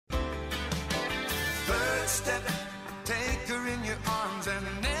step, take her in your arms and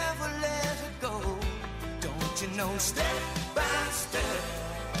never let her go. Don't you know, step by step,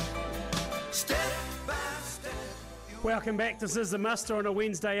 step by step. Welcome back. This is The Muster on a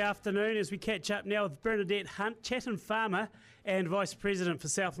Wednesday afternoon as we catch up now with Bernadette Hunt, Chatham farmer and Vice President for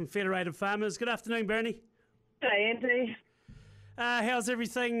Southland Federated Farmers. Good afternoon, Bernie. Hey, Andy. How's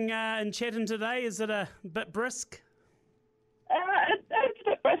everything in Chatham today? Is it a bit brisk? It's a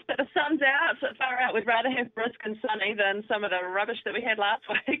bit brisk, but the sun's out, so far out. We'd rather have brisk and sunny than some of the rubbish that we had last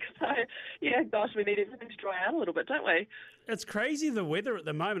week. So, yeah, gosh, we need everything to dry out a little bit, don't we? It's crazy, the weather at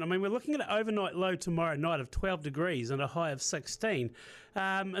the moment. I mean, we're looking at an overnight low tomorrow night of 12 degrees and a high of 16.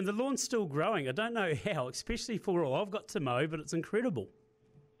 And the lawn's still growing. I don't know how, especially for all I've got to mow, but it's incredible.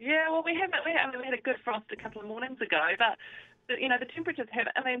 Yeah, well, we had a good frost a couple of mornings ago, but the temperatures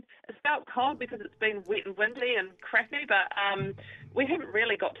it's felt cold because it's been wet and windy and crappy, but we haven't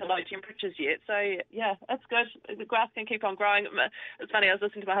really got to low temperatures yet. So, yeah, it's good. The grass can keep on growing. It's funny, I was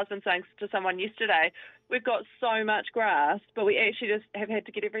listening to my husband saying to someone yesterday, we've got so much grass, but we actually just have had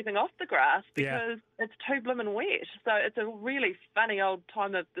to get everything off the grass because it's too blooming wet. So it's a really funny old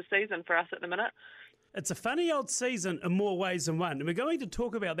time of the season for us at the minute. It's a funny old season in more ways than one, and we're going to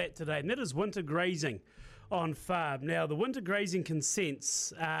talk about that today, and that is winter grazing on farm. Now, the winter grazing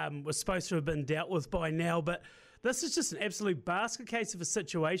consents was supposed to have been dealt with by now, but this is just an absolute basket case of a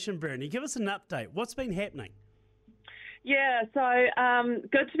situation, Bernie. Give us an update. What's been happening? Yeah, so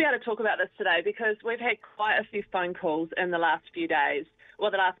good to be able to talk about this today because we've had quite a few phone calls in the last few days,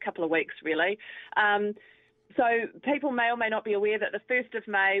 well, the last couple of weeks, really. So people may or may not be aware that the 1st of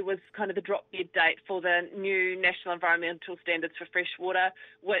May was kind of the drop-dead date for the new National Environmental Standards for Fresh Water,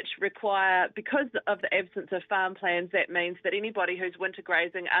 which require, because of the absence of farm plans, that means that anybody who's winter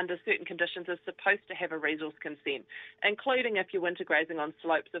grazing under certain conditions is supposed to have a resource consent, including if you're winter grazing on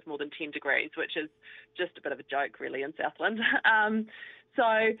slopes of more than 10 degrees, which is just a bit of a joke, really, in Southland.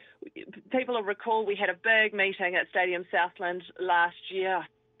 So people will recall we had a big meeting at Stadium Southland last year.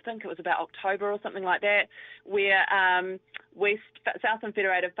 I think it was about October or something like that, where Southland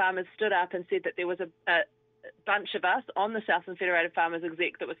Federated Farmers stood up and said that there was a bunch of us on the Southland Federated Farmers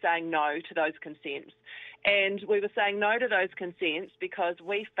exec that were saying no to those consents. And we were saying no to those consents because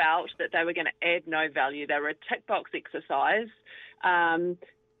we felt that they were going to add no value. They were a tick box exercise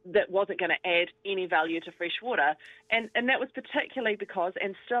that wasn't going to add any value to fresh water. And that was particularly because,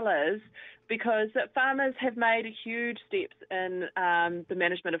 and still is, because farmers have made huge steps in the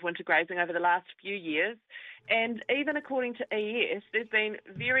management of winter grazing over the last few years. And even according to ES, there's been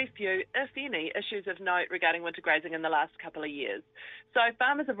very few, if any, issues of note regarding winter grazing in the last couple of years. So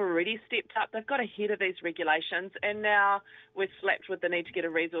farmers have already stepped up. They've got ahead of these regulations, and now we're slapped with the need to get a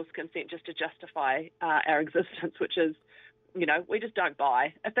resource consent just to justify our existence, which is, we just don't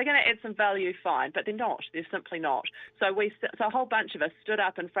buy. If they're going to add some value, fine, but they're not. They're simply not. So a whole bunch of us stood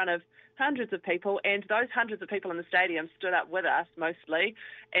up in front of hundreds of people, and those hundreds of people in the stadium stood up with us mostly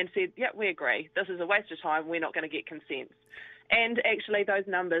and said, yeah, we agree. This is a waste of time. We're not going to get consents. And actually, those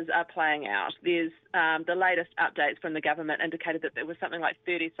numbers are playing out. There's the latest updates from the government indicated that there was something like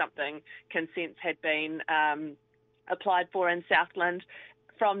 30-something consents had been applied for in Southland,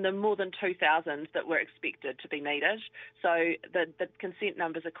 from the more than 2,000 that were expected to be needed. So the consent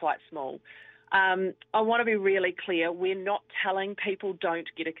numbers are quite small. I want to be really clear. We're not telling people don't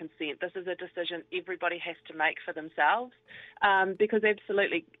get a consent. This is a decision everybody has to make for themselves, because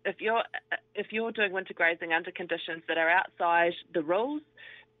absolutely, if you're doing winter grazing under conditions that are outside the rules,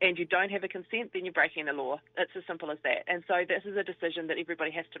 and you don't have a consent, then you're breaking the law. It's as simple as that. And so this is a decision that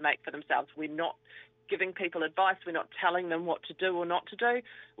everybody has to make for themselves. We're not giving people advice. We're not telling them what to do or not to do.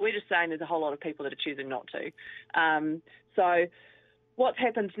 We're just saying there's a whole lot of people that are choosing not to. So what's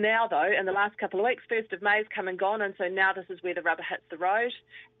happened now, though, in the last couple of weeks, 1st of May's come and gone, and so now this is where the rubber hits the road.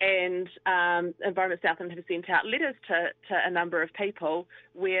 And Environment Southland have sent out letters to a number of people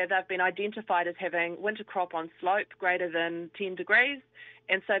where they've been identified as having winter crop on slope greater than 10 degrees.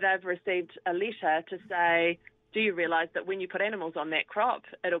 And so they've received a letter to say, do you realise that when you put animals on that crop,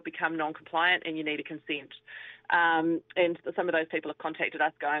 it'll become non-compliant and you need a consent? And some of those people have contacted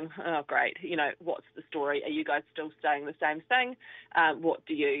us going, oh, great, what's the story? Are you guys still saying the same thing? What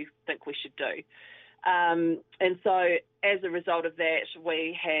do you think we should do? And so as a result of that,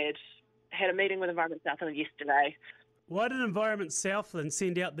 we had a meeting with Environment Southland yesterday. Why did Environment Southland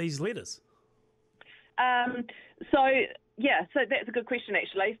send out these letters? So that's a good question,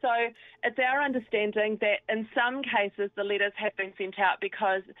 actually. So it's our understanding that in some cases the letters have been sent out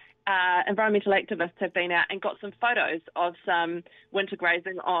because environmental activists have been out and got some photos of some winter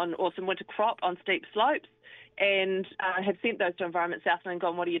grazing or some winter crop on steep slopes. and have sent those to Environment Southland and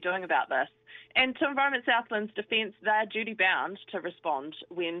gone, what are you doing about this? And to Environment Southland's defence, they're duty-bound to respond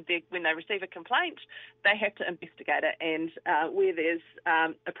when they receive a complaint. They have to investigate it, and where there's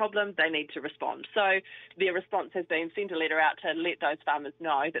a problem, they need to respond. So their response has been send a letter out to let those farmers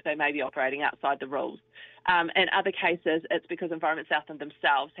know that they may be operating outside the rules. In other cases, it's because Environment Southland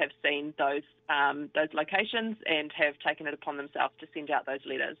themselves have seen those locations and have taken it upon themselves to send out those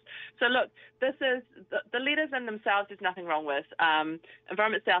letters. So look, this is the letters in themselves. There's nothing wrong with.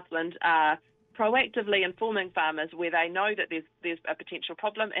 Environment Southland are proactively informing farmers where they know that there's a potential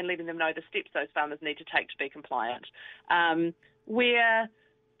problem and letting them know the steps those farmers need to take to be compliant. Where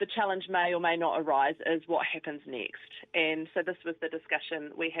the challenge may or may not arise is what happens next. And so this was the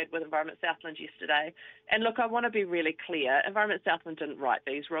discussion we had with Environment Southland yesterday. And look, I want to be really clear. Environment Southland didn't write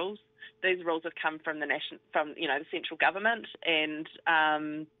these rules. These rules have come from the central government, and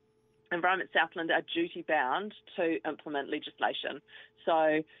Environment Southland are duty bound to implement legislation.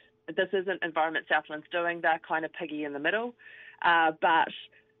 So this isn't Environment Southland's doing. They're kind of piggy in the middle. But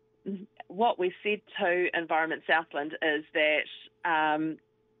what we said to Environment Southland is that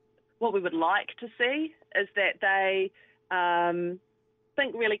what we would like to see is that they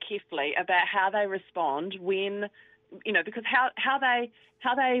think really carefully about how they respond when, because how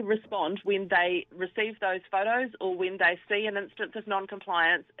they respond when they receive those photos or when they see an instance of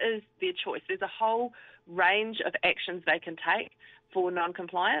non-compliance is their choice. There's a whole range of actions they can take for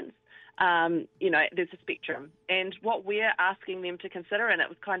non-compliance. There's a spectrum. And what we're asking them to consider, and it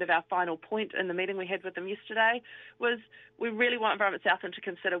was kind of our final point in the meeting we had with them yesterday, was we really want Environment Southland to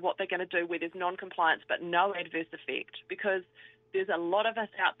consider what they're going to do where there's non-compliance but no adverse effect, because there's a lot of us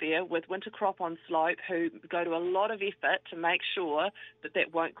out there with winter crop on slope who go to a lot of effort to make sure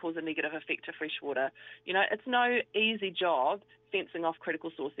that won't cause a negative effect to freshwater. It's no easy job fencing off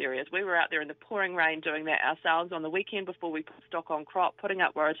critical source areas. We were out there in the pouring rain doing that ourselves on the weekend before we put stock on crop, putting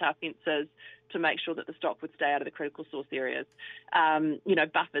up waratah fences to make sure that the stock would stay out of the critical source areas.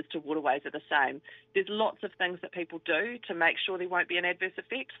 Buffers to waterways are the same. There's lots of things that people do to make sure there won't be an adverse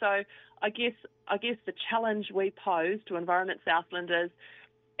effect. So I guess the challenge we pose to Environment Southland is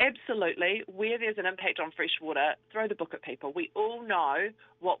absolutely, where there's an impact on freshwater, throw the book at people. We all know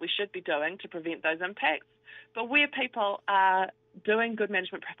what we should be doing to prevent those impacts, but where people are doing good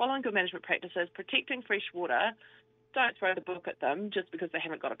management, following good management practices, protecting freshwater, don't throw the book at them just because they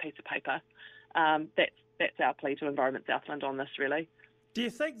haven't got a piece of paper. That's our plea to Environment Southland on this, really. Do you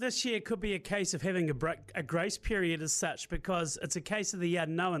think this year could be a case of having a grace period as such, because it's a case of the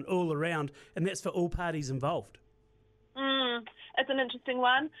unknown all around, and that's for all parties involved? It's an interesting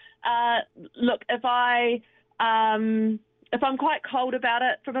one. Look, if I'm quite cold about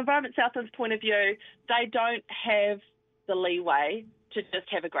it, from Environment Southland's point of view, they don't have the leeway to just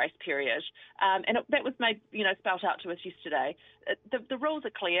have a grace period. That was made, spelt out to us yesterday. The rules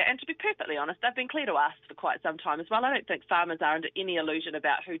are clear, and to be perfectly honest, they've been clear to us for quite some time as well. I don't think farmers are under any illusion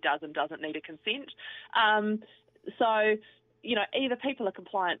about who does and doesn't need a consent. Either people are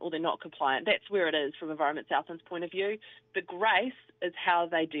compliant or they're not compliant. That's where it is from Environment Southland's point of view. The grace is how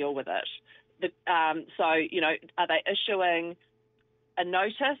they deal with it. Are they issuing a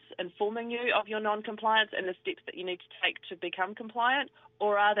notice informing you of your non-compliance and the steps that you need to take to become compliant,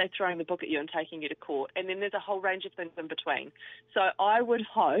 or are they throwing the book at you and taking you to court? And then there's a whole range of things in between. So I would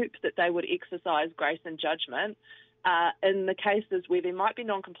hope that they would exercise grace and judgment in the cases where there might be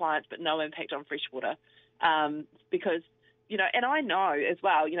non-compliance but no impact on freshwater, because and I know as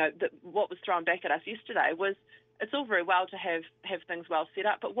well, that what was thrown back at us yesterday was it's all very well to have things well set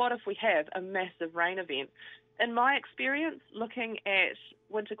up, but what if we have a massive rain event? In my experience, looking at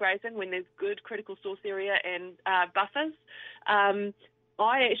winter grazing when there's good critical source area and buffers,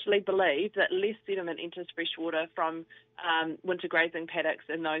 I actually believe that less sediment enters freshwater from winter grazing paddocks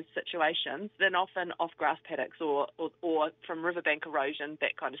in those situations than often off grass paddocks or from riverbank erosion,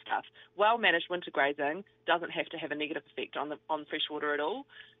 that kind of stuff. Well-managed winter grazing doesn't have to have a negative effect on freshwater at all.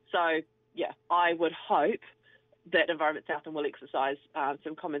 So, yeah, I would hope that Environment Southland will exercise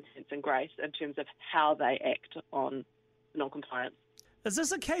some common sense and grace in terms of how they act on non-compliance. Is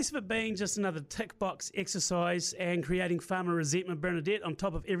this a case of it being just another tick box exercise and creating farmer resentment, Bernadette, on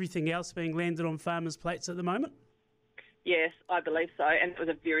top of everything else being landed on farmers' plates at the moment? Yes, I believe so, and it was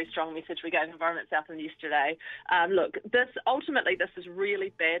a very strong message we gave Environment Southland yesterday. Look, this is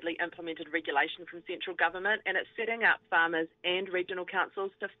really badly implemented regulation from central government, and it's setting up farmers and regional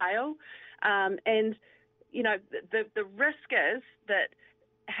councils to fail. The risk is that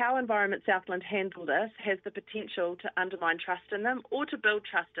how Environment Southland handle this has the potential to undermine trust in them or to build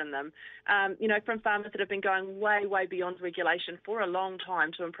trust in them, from farmers that have been going way, way beyond regulation for a long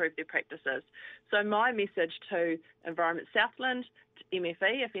time to improve their practices. So my message to Environment Southland, to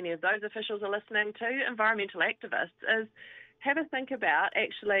MFE, if any of those officials are listening, to environmental activists, is have a think about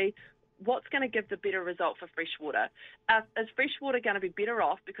actually what's going to give the better result for freshwater. Is freshwater going to be better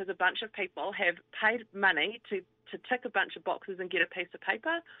off because a bunch of people have paid money to tick a bunch of boxes and get a piece of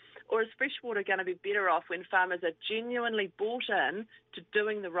paper? Or is freshwater going to be better off when farmers are genuinely bought in to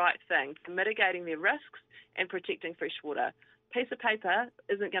doing the right thing, to mitigating their risks and protecting freshwater? Piece of paper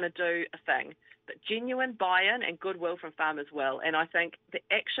isn't going to do a thing, but genuine buy-in and goodwill from farmers will. And I think the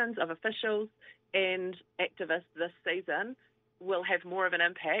actions of officials and activists this season will have more of an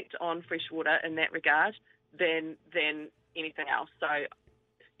impact on freshwater in that regard than anything else. So,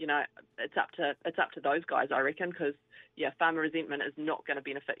 it's up to those guys, I reckon, because farmer resentment is not going to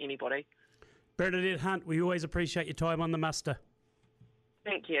benefit anybody. Bernadette Hunt, we always appreciate your time on the muster.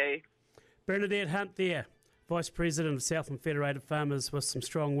 Thank you. Bernadette Hunt there, Vice President of Southland Federated Farmers, with some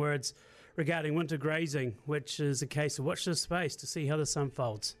strong words regarding winter grazing, which is a case of watch this space to see how this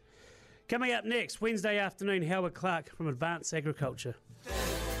unfolds. Coming up next, Wednesday afternoon, Howard Clark from Advanced Agriculture.